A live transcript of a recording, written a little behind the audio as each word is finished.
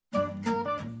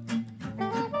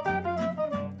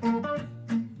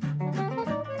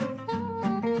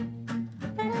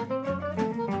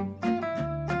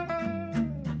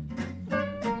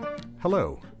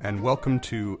Hello, and welcome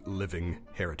to Living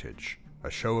Heritage, a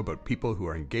show about people who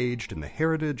are engaged in the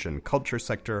heritage and culture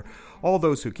sector, all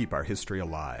those who keep our history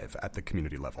alive at the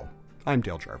community level. I'm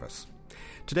Dale Jarvis.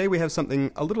 Today we have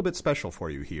something a little bit special for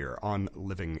you here on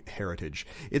Living Heritage.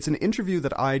 It's an interview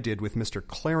that I did with Mr.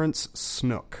 Clarence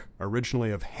Snook, originally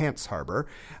of Hants Harbour.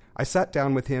 I sat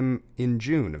down with him in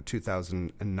June of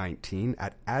 2019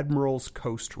 at Admiral's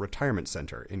Coast Retirement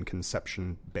Centre in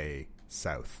Conception Bay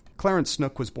South. Clarence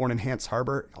Snook was born in Hants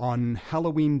Harbour on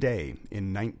Halloween Day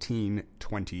in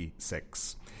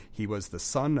 1926. He was the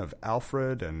son of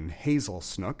Alfred and Hazel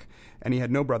Snook, and he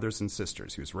had no brothers and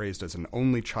sisters. He was raised as an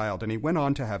only child, and he went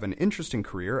on to have an interesting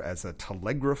career as a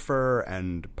telegrapher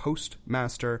and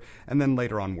postmaster, and then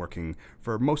later on working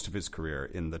for most of his career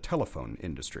in the telephone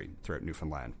industry throughout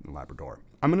Newfoundland and Labrador.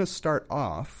 I'm going to start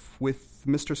off with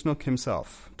Mr. Snook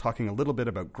himself, talking a little bit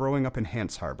about growing up in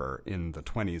Hants Harbour in the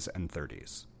 20s and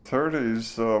 30s.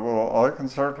 30s, well, I can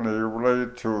certainly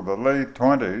relate to the late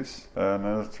 20s, and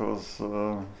it was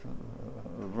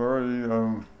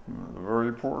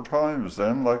very poor times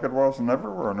then, like it wasn't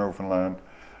everywhere in Newfoundland,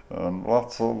 and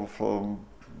lots of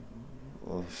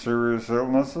serious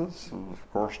illnesses. Of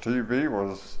course, TB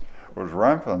was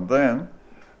rampant then,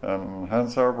 and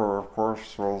Hants Harbour, of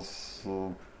course,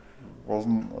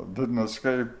 didn't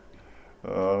escape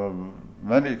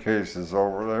many cases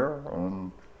over there,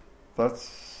 and that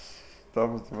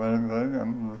was the main thing,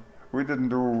 and we didn't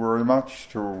do very much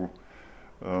to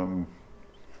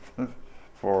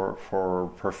for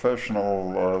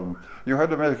professional. You had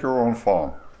to make your own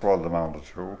farm, what it amounted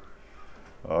to.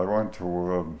 I went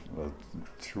to a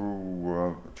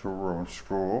two-room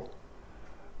school,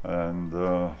 and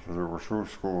there were two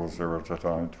schools there at the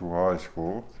time, two high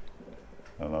schools,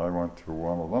 and I went to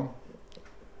one of them,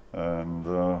 and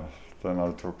then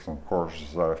I took some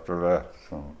courses after that.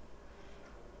 So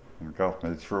it got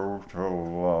me through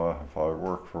till I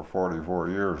worked for 44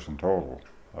 years in total.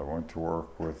 I went to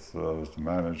work with the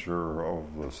manager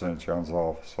of the St. John's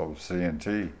office of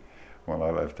C&T when I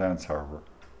left Hants Harbour.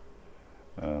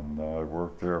 And I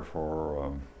worked there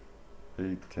for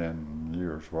 8-10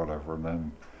 years, whatever. And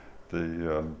then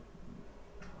the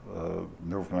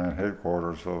Newfoundland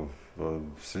headquarters of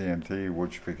C&T,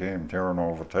 which became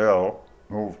Terranova Tel,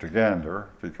 moved to Gander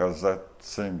because that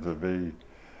seemed to be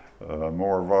a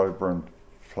more vibrant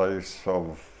place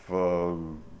of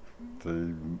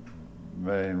the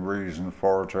main reason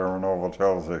for Terranova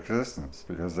Tel's existence,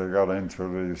 because they got into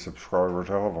the subscriber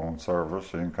telephone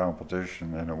service in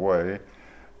competition in a way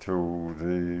to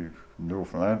the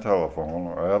Newfoundland telephone,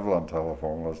 or Avalon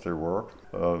telephone as they were.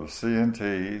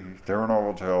 C&T,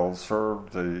 Terranova Tel,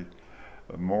 served the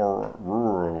more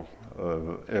rural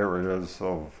areas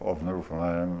of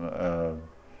Newfoundland,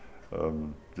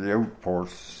 the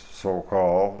outports,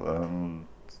 so-called, and,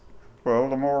 well,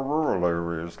 the more rural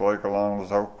areas, like along the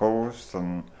south coast,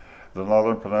 and the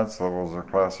Northern Peninsula was a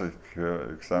classic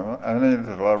example, and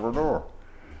into Labrador.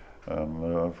 And,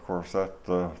 of course, that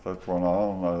went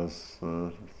on as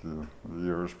the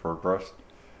years progressed.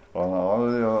 And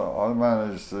I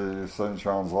managed the St.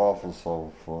 John's office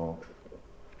of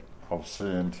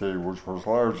C&T, which was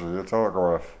largely a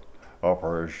telegraph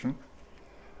operation.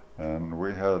 And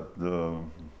we had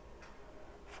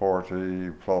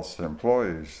 40 plus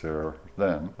employees there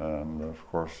then, and of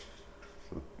course,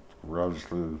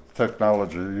 gradually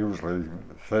technology usually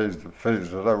phased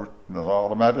it out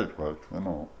automatically, you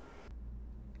know.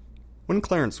 When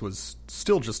Clarence was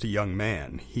still just a young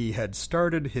man, he had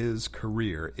started his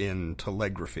career in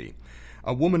telegraphy.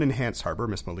 A woman in Hants Harbour,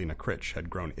 Miss Melina Critch,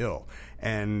 had grown ill,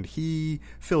 and he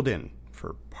filled in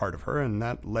for part of her, and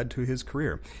that led to his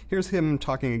career. Here's him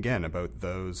talking again about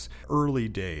those early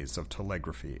days of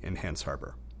telegraphy in Hants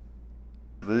Harbour.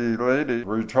 The lady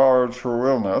retired through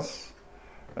illness,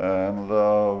 and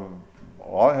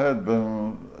I had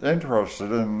been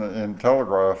interested in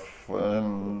telegraph,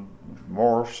 in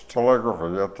Morse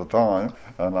telegraphy at the time,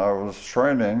 and I was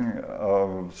training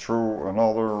through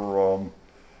another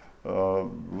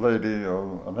lady,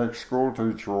 an ex-school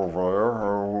teacher over there,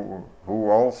 who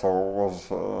also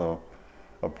was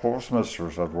a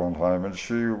postmistress at one time, and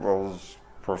she was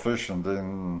proficient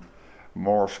in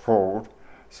Morse code.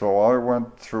 So I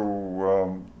went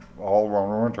through all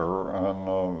one winter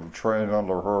and trained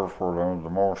under her for the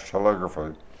Morse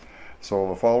telegraphy. So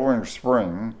the following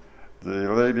spring,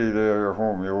 the lady there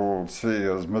whom you will see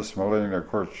as Miss Melina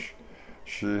Critch,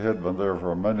 she had been there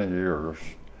for many years,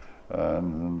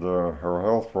 and her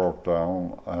health broke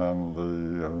down, and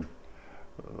the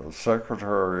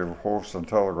Secretary of Post and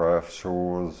Telegraphs, who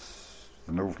was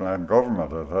the Newfoundland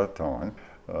government at that time,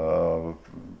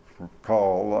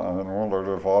 called and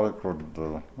wondered if I could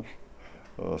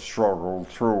struggled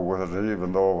through with it,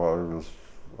 even though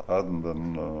hadn't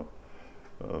been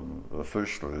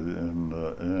officially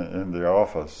in the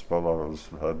office, but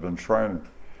had been training.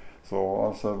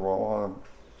 So I said, well, I'll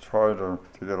try to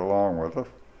get along with it.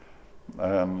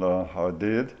 And I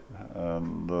did,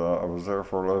 and I was there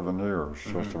for 11 years,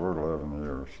 just about 11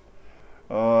 years.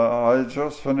 I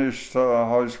just finished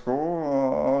high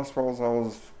school. I suppose I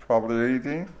was probably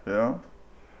 18, yeah.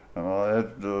 And I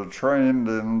had trained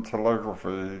in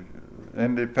telegraphy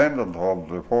independent of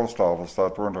the post office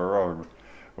that winter. I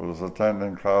was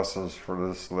attending classes for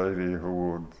this lady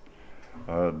who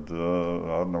had,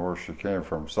 I don't know where she came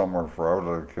from, somewhere out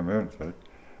of the community.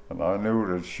 And I knew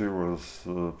that she was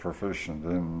proficient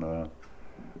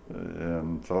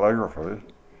in telegraphy.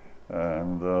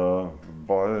 And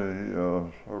by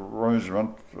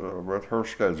arrangement with her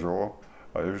schedule,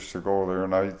 I used to go there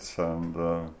nights, and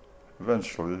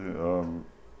eventually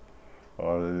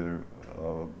I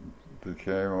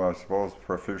became, I suppose,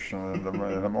 proficient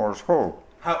in the Morse code.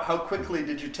 How quickly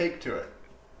did you take to it?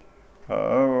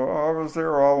 I was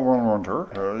there all one winter,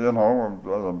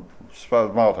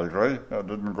 spasmodically. I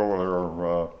didn't go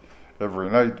there every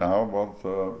night now, but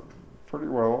pretty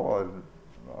well.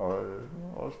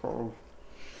 I suppose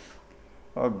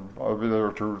I'd be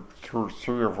there two,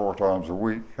 3 or 4 times a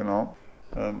week, and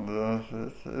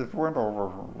it went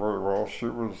over very well. She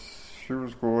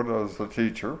was good as a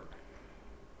teacher,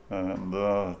 and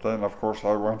then of course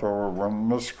I went over when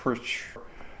Miss Critch.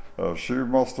 She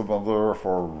must have been there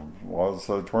for, I'd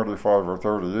say, 25 or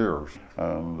 30 years.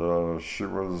 And she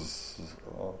was,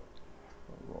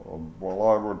 well,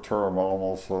 I would term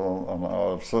almost, and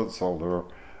I've said so there,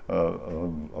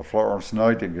 a Florence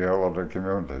Nightingale of the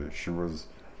community. She was,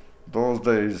 those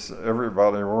days,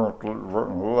 everybody weren't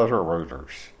letter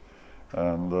writers.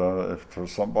 And if there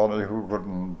was somebody who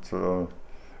couldn't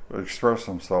express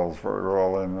themselves very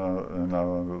well in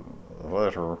a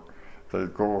letter,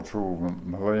 they'd go to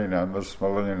Miss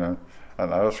Melina,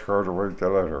 and ask her to write the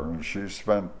letter. And she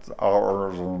spent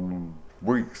hours and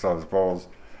weeks, I suppose,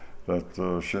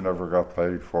 that she never got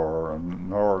paid for, and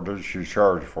nor did she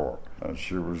charge for. And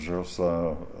she was just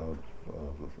an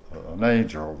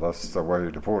angel, that's the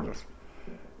way to put it.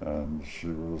 And she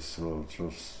was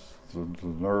just the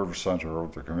nerve center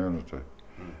of the community.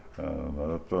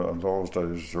 And in those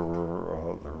days, there were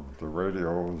the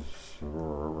radios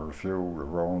were few. There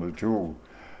were only 2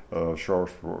 not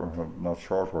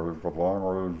shortwave, but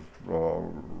longwave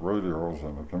radios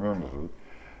in the community.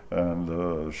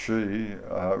 And she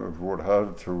would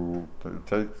have to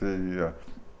take the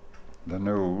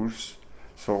news,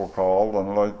 so-called,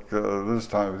 and like this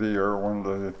time of the year when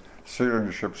the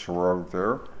sailing ships were out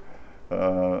there,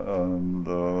 and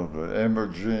the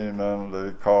Imogene and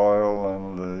the Kyle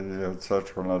and the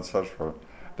etc.,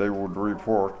 they would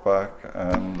report back,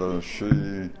 and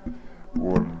she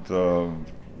would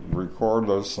record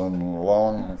us in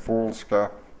long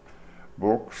foolscap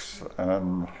books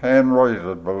and handwrite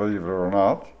it, believe it or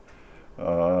not,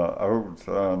 out,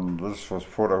 and this was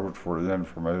put out for the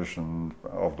information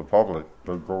of the public.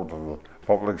 They'd go to the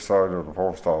public side of the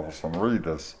post office and read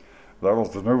this. That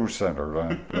was the news center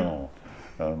then,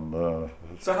 And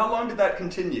so how long did that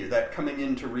continue, that coming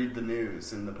in to read the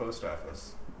news in the post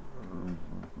office?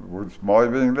 With my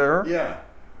being there? Yeah.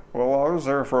 Well, I was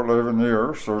there for 11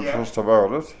 years, or just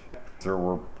about it. There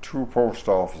were 2 post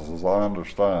offices, I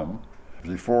understand.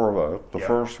 Before that, the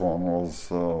first one was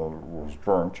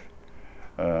burnt,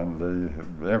 and they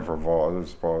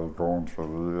improvised by going to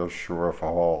the SUF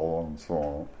Hall and so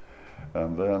on.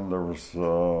 And then there was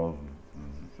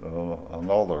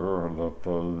another that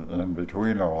in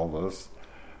between all this,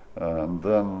 and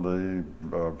then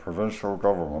the provincial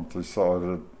government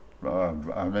decided,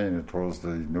 it was the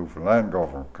Newfoundland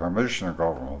government, commissioner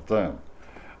government then,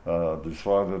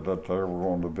 decided that they were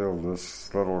going to build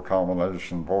this little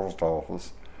combination post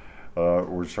office,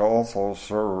 which also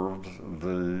served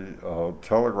the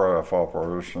telegraph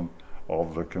operation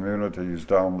of the communities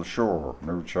down the shore,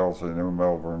 New Chelsea, New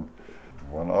Melbourne.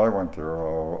 When I went there,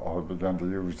 I began to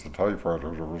use the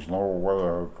typewriter. There was no way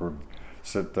I could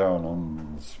sit down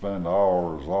and spend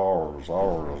hours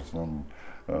and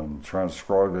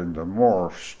transcribing the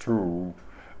Morse to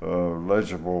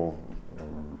legible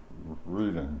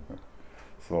reading.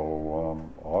 So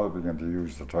I began to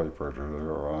use the typewriter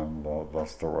there, and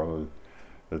that's the way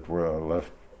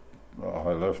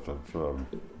I left it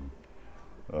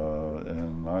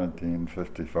in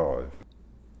 1955.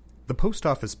 The post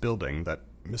office building that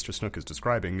Mr. Snook is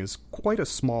describing is quite a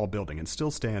small building and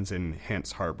still stands in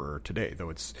Hants Harbor today, though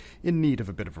it's in need of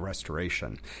a bit of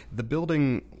restoration. The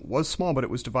building was small, but it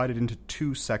was divided into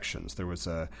two sections. There was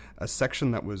a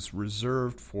section that was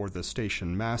reserved for the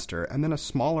station master, and then a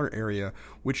smaller area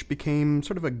which became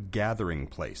sort of a gathering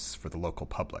place for the local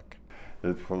public.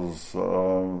 It was a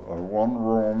one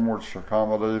room which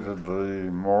accommodated the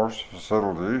Morse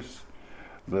facilities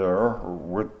there.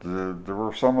 There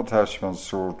were some attachments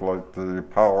to it, like the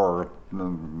power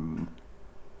and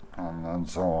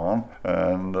so on.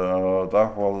 And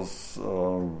that was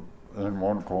in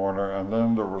one corner. And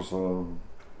then there was an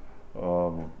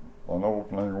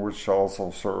opening which also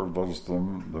served as the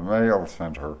mail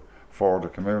centre for the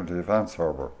community of Hants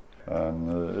Harbor.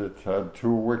 And it had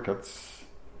two wickets,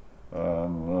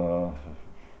 and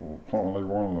only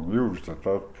one of them used at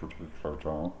that particular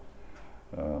time.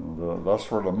 And that's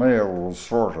where the mail was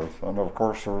sorted. And of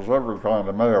course there was every kind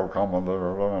of mail coming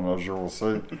there, and as you will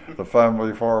see, the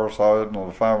Family Fireside and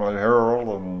the Family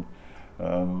Herald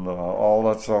and all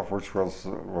that stuff, which was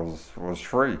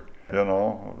free. You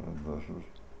know,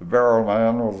 the Barrel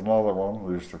Man was another one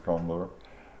that used to come there.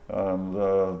 And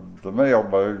the mail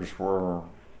bags were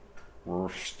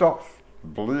stuffed,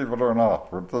 believe it or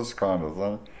not, with this kind of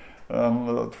thing. And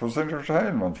it was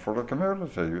entertainment for the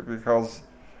community because,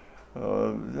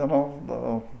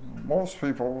 most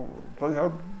people, they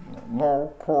had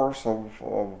no course of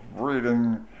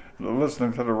reading,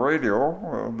 listening to the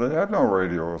radio. They had no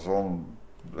radios on,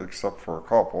 except for a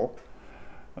couple.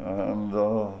 And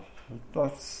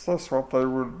that's what they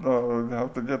would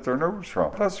have to get their news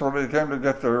from. That's where they came to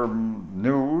get their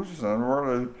news, and where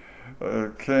they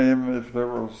came if there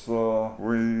was,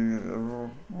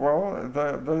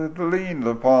 they leaned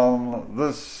upon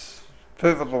this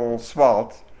pivotal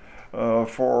spot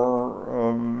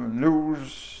for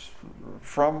news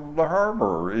from the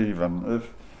harbor, even.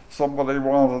 If somebody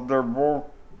wanted their boat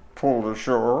pulled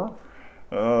ashore,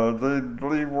 they'd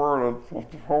leave word at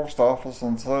the post office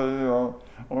and say,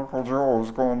 Uncle Joe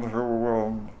is going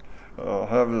to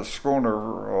have his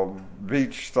schooner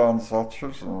beached on such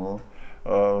as, and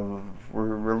we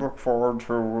look forward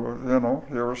to,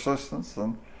 your assistance.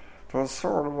 And it was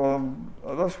sort of,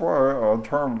 that's why I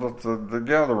termed it the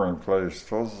gathering place.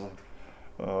 It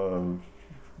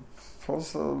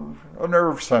was a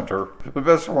nerve center, the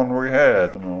best one we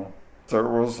had. There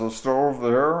was a stove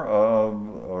there,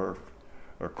 a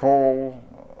coal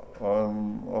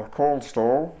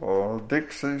stove, a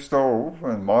Dixie stove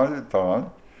in my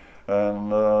time,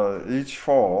 and each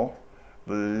fall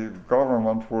the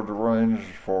government would arrange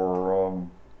for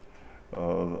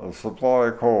a supply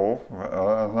of coal,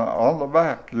 and on the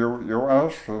back you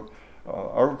asked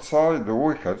outside the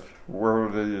wicket where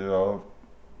the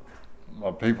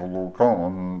people would come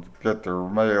and get their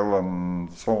mail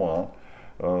and so on.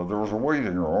 There was a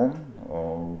waiting room,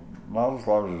 not as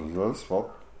large as this, but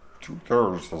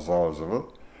 2/3 the size of it,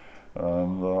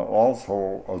 and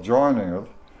also adjoining it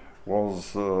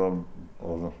was a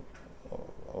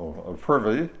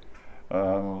privy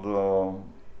and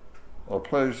a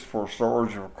place for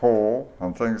storage of coal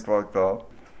and things like that.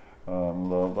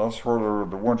 And that's where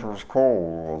the winter's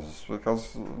coal was,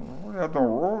 because we had no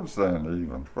roads then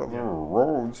even. Well, there were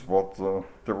roads, but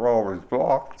they were always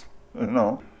blocked, And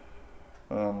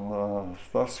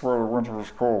that's where the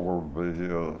winter's coal would be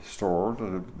stored.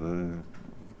 The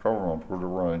government would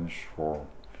arrange for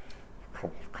a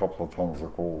couple of tons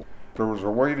of coal. There was a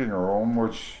waiting room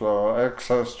which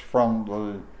accessed from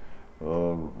the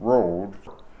road,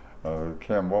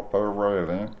 came up a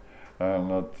railing,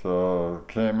 and it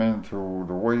came into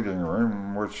the waiting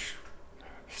room, which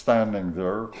standing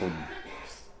there could,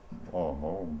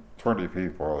 20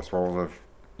 people, I suppose, if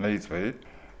needs be.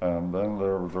 And then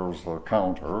there was a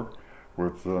counter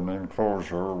with an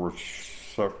enclosure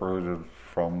which separated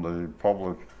from the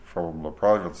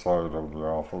private side of the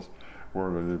office, where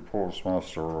the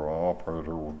postmaster or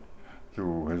operator would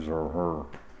do his or her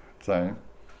thing.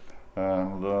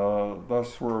 And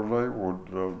that's where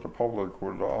the public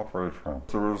would operate from.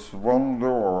 There was one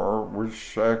door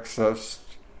which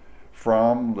accessed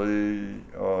from the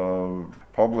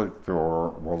public door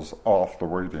was off the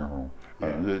waiting room.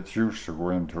 And it used to go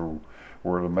into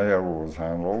where the mail was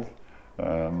handled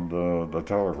and the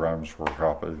telegrams were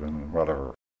copied and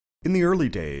whatever. In the early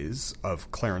days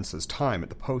of Clarence's time at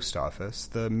the post office,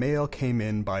 the mail came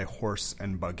in by horse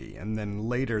and buggy, and then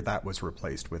later that was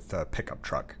replaced with a pickup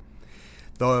truck.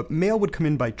 The mail would come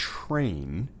in by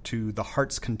train to the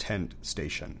Heart's Content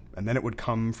station, and then it would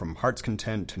come from Heart's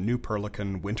Content to New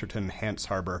Perlican, Winterton, Hants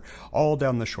Harbor, all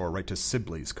down the shore right to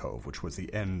Sibley's Cove, which was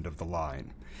the end of the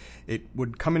line. It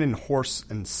would come in horse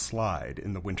and slide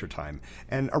in the wintertime,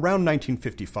 and around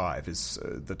 1955 is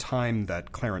the time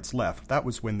that Clarence left. That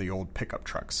was when the old pickup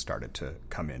trucks started to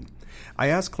come in. I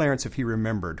asked Clarence if he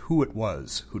remembered who it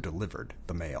was who delivered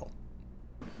the mail.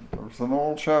 There was an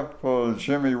old chap,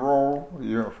 Jimmy Rowe,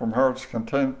 from Heart's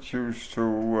Content, used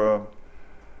to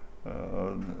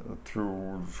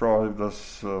drive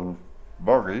this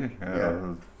buggy.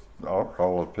 I'll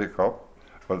call it pickup,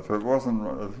 but it wasn't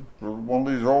one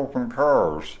of these open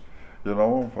cars, you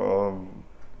know.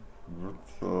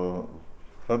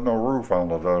 Had no roof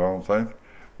on it, I don't think,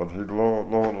 but he'd load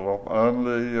it up, and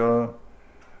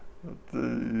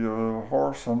the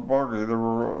horse and buggy. There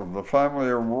were the family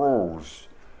of Rose,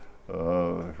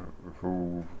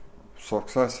 who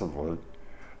successively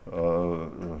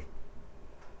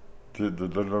did the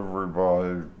delivery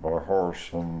by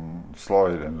horse and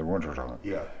slide in the wintertime.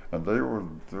 Yeah. And they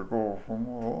would go from,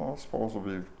 I suppose it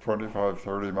would be 25,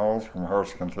 30 miles from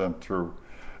Heart's Content to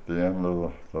the end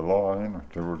of the line,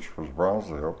 which was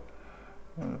Brownsdale.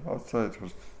 I'd say it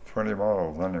was 20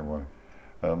 miles anyway.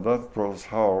 And that was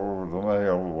how the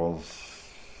mail was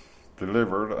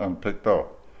delivered and picked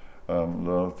up. And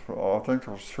I think it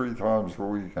was 3 times a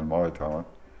week in my time.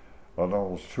 I know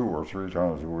it was 2 or 3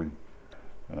 times a week.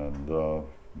 And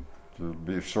to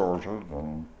be sorted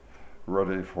and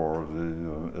ready for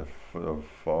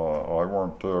if I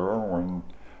weren't there when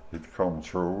he'd come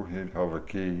through, he'd have a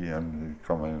key and he'd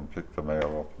come in and pick the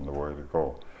mail up and the way to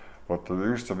go. But there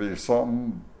used to be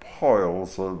some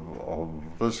piles of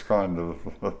this kind of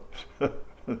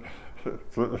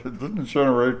it didn't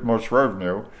generate much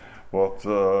revenue, but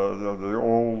the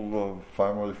old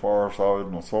family fireside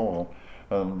and so on.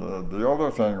 And the other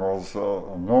thing was,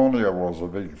 Nonia was a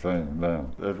big thing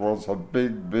then. It was a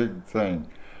big, big thing.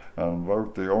 And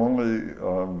about the only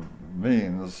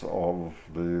means of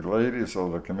the ladies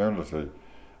of the community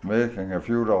making a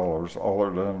few dollars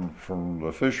other than from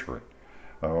the fishery.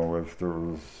 If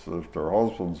their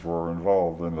husbands were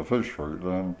involved in the fishery,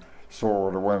 then so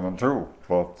were the women too.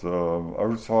 But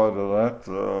outside of that,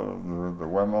 the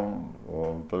women,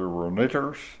 they were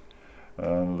knitters,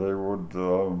 and they would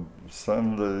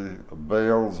send the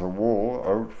bales of wool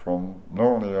out from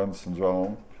Nonia and St.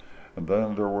 John, and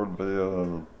then there would be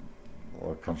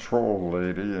a control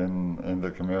lady in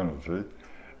the community,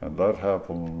 and that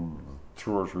happened.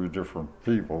 2 or 3 different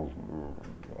people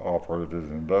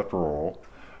operated in that role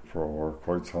for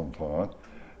quite some time.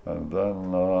 And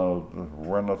then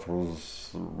when it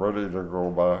was ready to go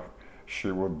back,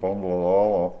 she would bundle it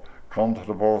all up, come to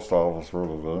the post office with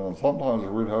it in, and sometimes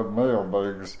we'd have mail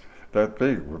bags that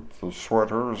big with the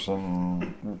sweaters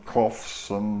and cuffs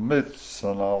and mitts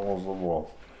and all of the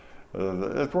lot.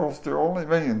 It was the only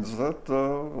means that,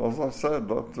 as I said,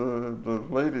 that the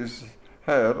ladies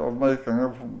had of making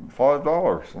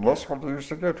 $5, and that's what they used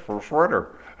to get for a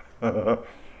sweater.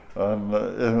 And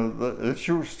it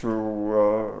used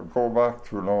to go back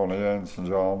to Nonia and St.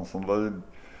 John's, and they'd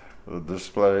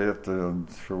display it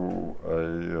through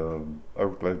a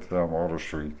outlet down Water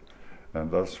Street,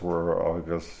 and that's where I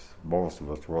guess most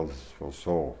of it was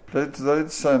sold.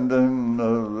 They'd send in,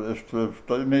 if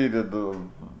they needed a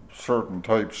certain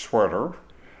type sweater,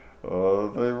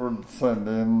 they would send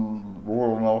in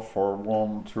wool enough for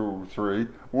 1, 2, 3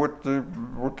 with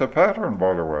the pattern,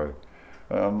 by the way.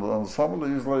 And some of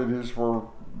these ladies were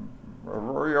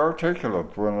very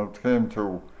articulate when it came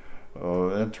to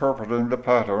interpreting the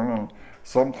pattern, and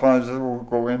sometimes it would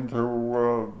go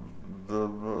into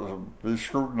be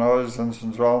scrutinized in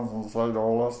St. John's and say,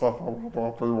 all that stuff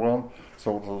what we want,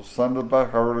 so to send it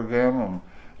back out again and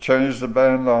change the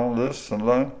band on this and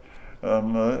that.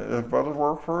 But it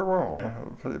worked very well.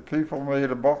 People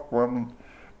made a buck when,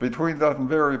 between that and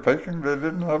berry picking, they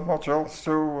didn't have much else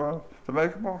to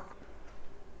make a buck.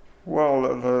 Well,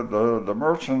 the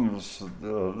merchants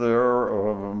there,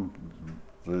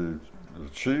 the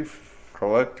chief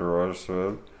collector, I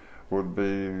said, would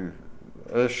be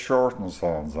S. Short and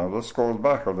Sons. Now this goes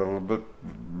back a little bit,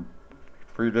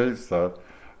 predates that,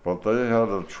 but they had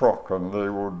a truck and they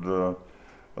would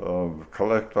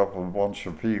collect up a bunch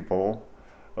of people,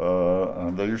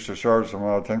 and they used to charge them,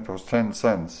 I think it was 10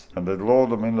 cents, and they'd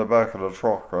load them in the back of the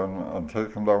truck and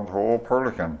take them down to Old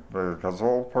Perlican, because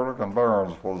Old Perlican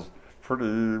Barns was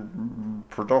pretty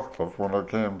productive when it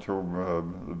came to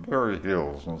berry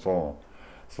hills and so on.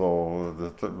 So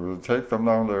they'd take them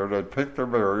down there, they'd pick their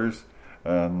berries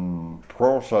and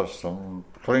process them,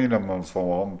 clean them and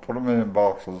so on, put them in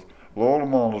boxes, load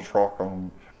them on the truck and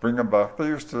bring them back. They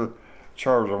used to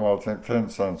charge them, I think, 10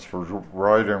 cents for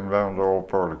riding down to Old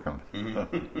Perlican.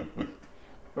 Mm-hmm.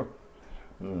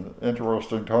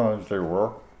 Interesting times they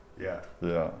were. Yeah.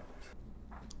 Yeah.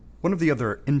 One of the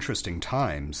other interesting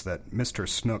times that Mr.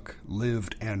 Snook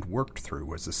lived and worked through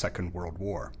was the Second World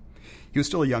War. He was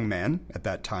still a young man at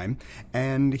that time,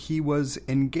 and he was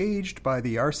engaged by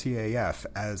the RCAF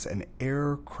as an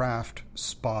aircraft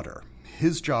spotter.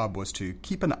 His job was to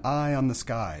keep an eye on the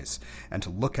skies and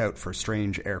to look out for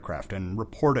strange aircraft and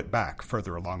report it back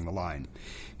further along the line.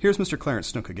 Here's Mr. Clarence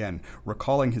Snook again,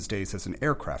 recalling his days as an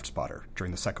aircraft spotter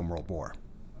during the Second World War.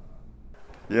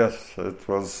 Yes, it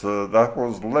was. That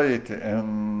was late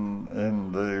in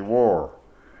the war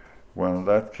when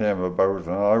that came about,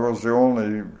 and I was the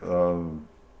only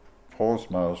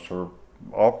postmaster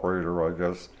operator, I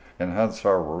guess, in Hants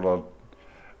Harbour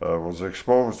that was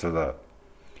exposed to that.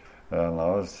 And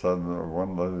I said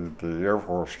when the Air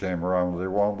Force came around, they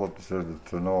wanted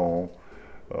to know,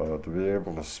 to be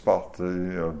able to spot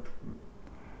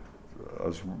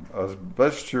as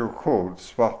best you could,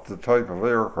 spot the type of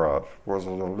aircraft. Was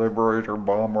it a Liberator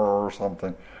bomber or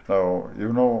something? Now,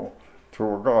 to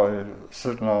a guy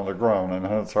sitting on the ground in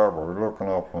Hants Harbour,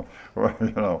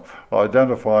 looking up,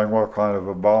 identifying what kind of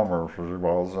a bomber it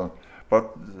was.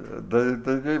 But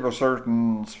they gave us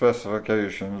certain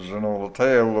specifications. The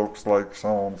tail looks like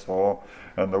so-and-so,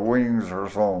 and the wings are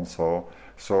so-and-so.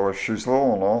 So if she's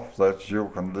low enough that you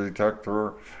can detect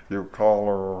her, you call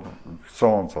her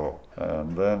so-and-so.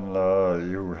 And then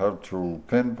you have to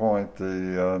pinpoint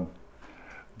the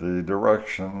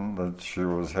direction that she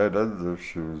was headed, if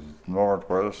she was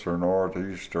northwest or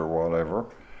northeast or whatever.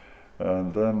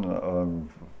 And then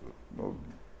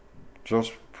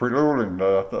just preluding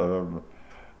that,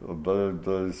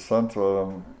 they sent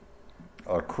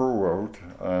a crew out,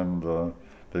 and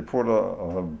they put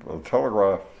a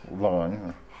telegraph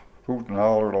line, hoot and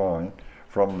holler line,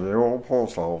 from the old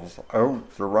post office out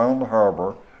around the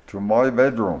harbour to my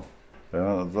bedroom.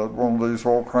 That one of these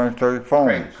old crank-type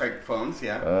phones. Crank phones,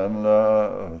 yeah. And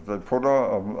they put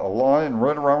a line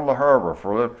right around the harbour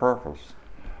for that purpose.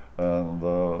 And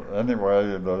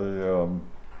anyway, it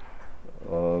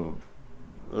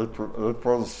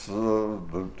was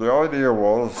the idea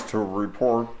was to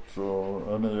report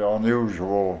any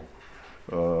unusual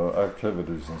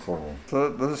activities and so on.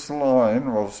 This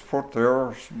line was put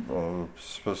there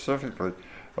specifically,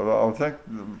 I think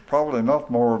probably not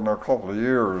more than a couple of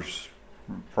years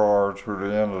prior to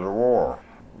the end of the war.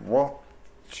 What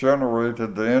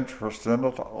generated the interest in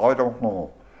it, I don't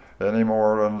know, any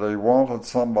more than they wanted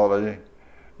somebody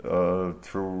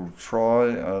to try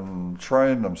and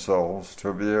train themselves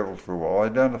to be able to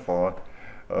identify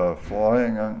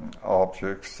flying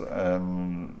objects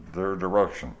and their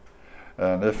direction.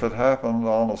 And if it happened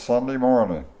on a Sunday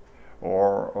morning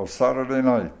or a Saturday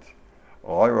night,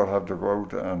 I would have to go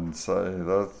out and say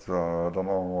that, I don't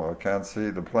know, I can't see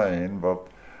the plane, but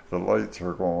the lights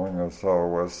are going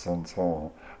southwest and so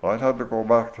on. I'd have to go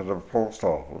back to the post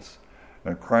office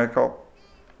and crank up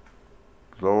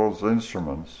those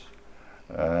instruments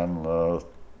and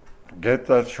get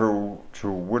that through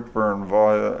to Whitburn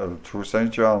to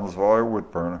St. John's via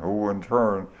Whitburn, who in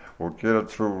turn would get it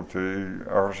through to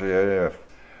RCAF,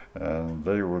 and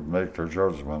they would make their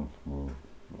judgment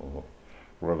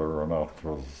whether or not it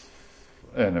was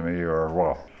enemy or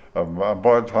what. And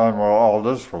by the time all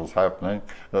this was happening,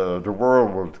 the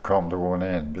world would come to an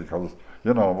end, because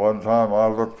by the time I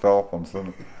looked up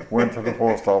and went to the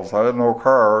post office, I had no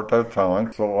car at that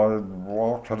time, so I'd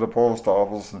walk to the post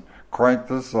office and crank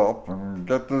this up and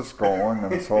get this going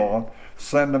and so on,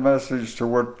 send a message to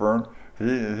Whitburn.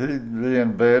 He'd be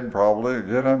in bed probably,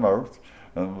 get him out,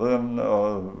 and then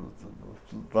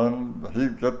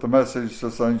he'd get the message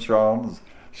to St. John's.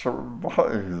 So,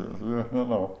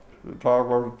 talk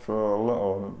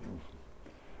about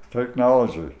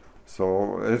technology.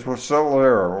 So it was still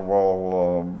there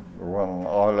when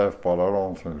I left, but I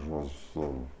don't think it was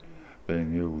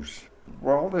being used.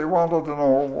 Well, they wanted to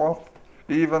know what,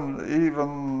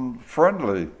 even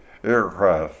friendly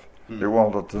aircraft, they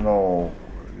wanted to know,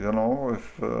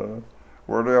 if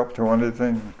were they up to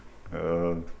anything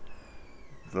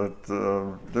that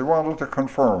they wanted to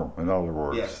confirm, in other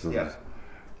words. Yes.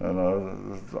 And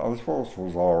I suppose it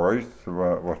was all right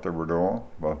what they were doing,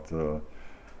 but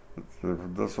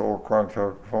this old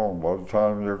cranked-out phone, by the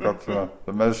time you got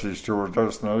the message to a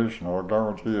destination, I'll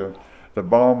guarantee you the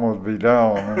bomb would be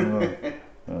down.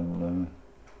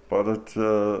 But it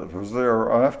was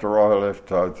there after I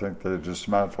left. I think they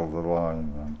dismantled the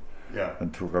line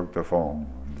and took out the phone.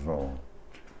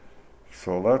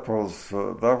 So that was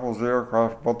the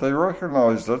aircraft. But they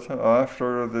recognized it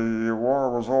after the war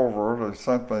was over. They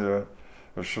sent me a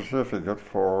certificate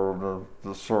for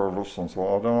the service and so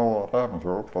on. I don't know what happened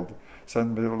to it, but they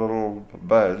sent me a little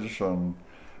badge and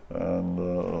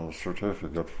a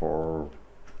certificate for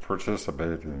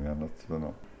participating in it,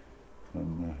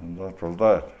 and that was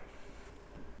that.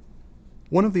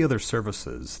 One of the other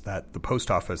services that the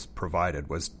post office provided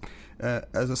was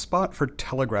as a spot for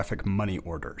telegraphic money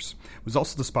orders. It was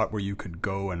also the spot where you could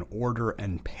go and order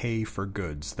and pay for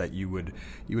goods that you would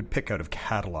pick out of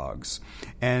catalogs.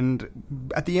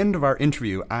 And at the end of our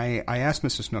interview, I asked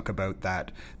Mr. Snook about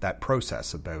that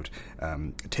process, about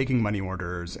taking money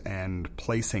orders and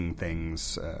placing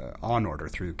things on order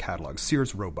through catalogs.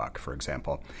 Sears Roebuck, for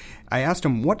example. I asked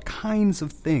him what kinds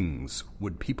of things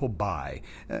would people buy,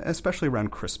 especially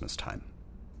around Christmas time.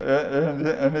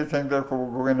 Anything that could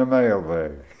go in the mail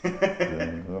bag,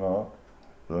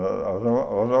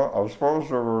 I suppose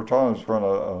there were times when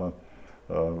a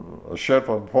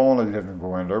Shetland pony didn't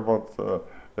go in there, but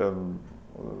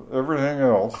everything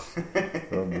else.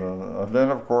 And then,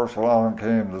 of course, along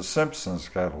came the Simpsons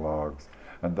catalogs,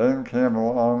 and then came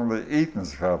along the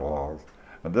Eaton's catalogs,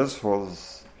 and this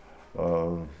was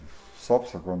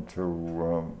subsequent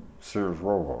to Sears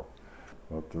Roebuck.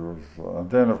 But there was, and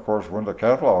then, of course, when the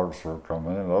catalogs were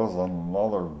coming in, that was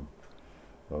another.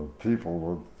 People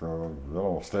would,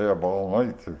 stay up all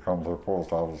night to come to the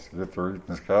post office to get their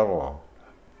Eaton's catalog.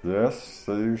 Yes,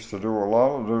 they used to do a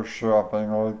lot of their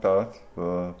shopping like that,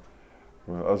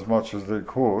 as much as they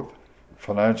could,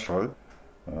 financially,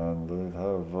 and they'd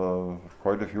have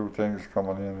quite a few things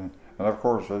coming in. And of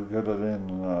course, they'd get it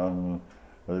in, and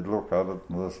they'd look at it,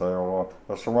 and they'd say, "Oh,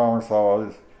 that's the wrong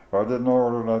size. I didn't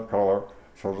order that color."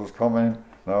 So just come in.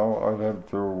 Now I'd have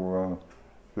to,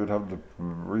 you'd have to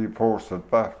repost it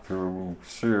back to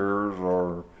Sears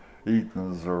or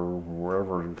Eaton's or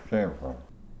wherever it came from.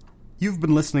 You've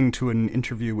been listening to an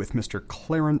interview with Mr.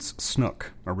 Clarence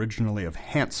Snook, originally of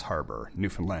Hants Harbor,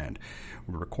 Newfoundland.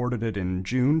 We recorded it in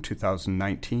June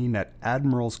 2019 at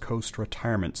Admiral's Coast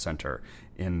Retirement Center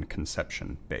in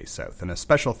Conception Bay South. And a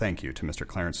special thank you to Mr.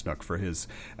 Clarence Snook for his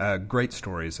great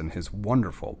stories and his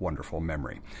wonderful, wonderful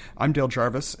memory. I'm Dale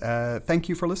Jarvis. Thank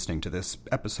you for listening to this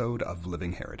episode of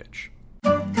Living Heritage.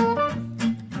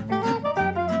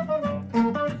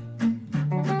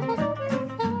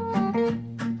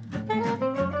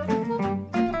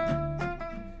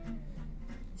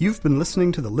 You've been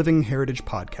listening to the Living Heritage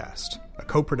Podcast, a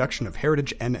co-production of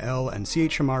Heritage NL and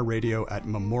CHMR Radio at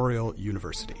Memorial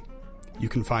University. You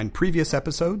can find previous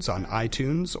episodes on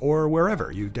iTunes or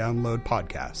wherever you download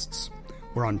podcasts.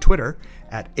 We're on Twitter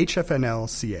at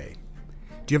HFNLCA.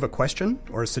 Do you have a question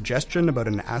or a suggestion about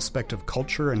an aspect of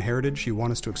culture and heritage you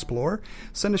want us to explore?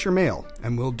 Send us your mail,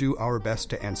 and we'll do our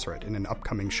best to answer it in an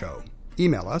upcoming show.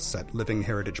 Email us at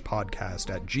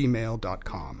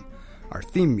livingheritagepodcast@gmail.com. Our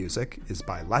theme music is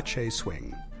by Lache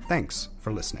Swing. Thanks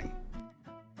for listening.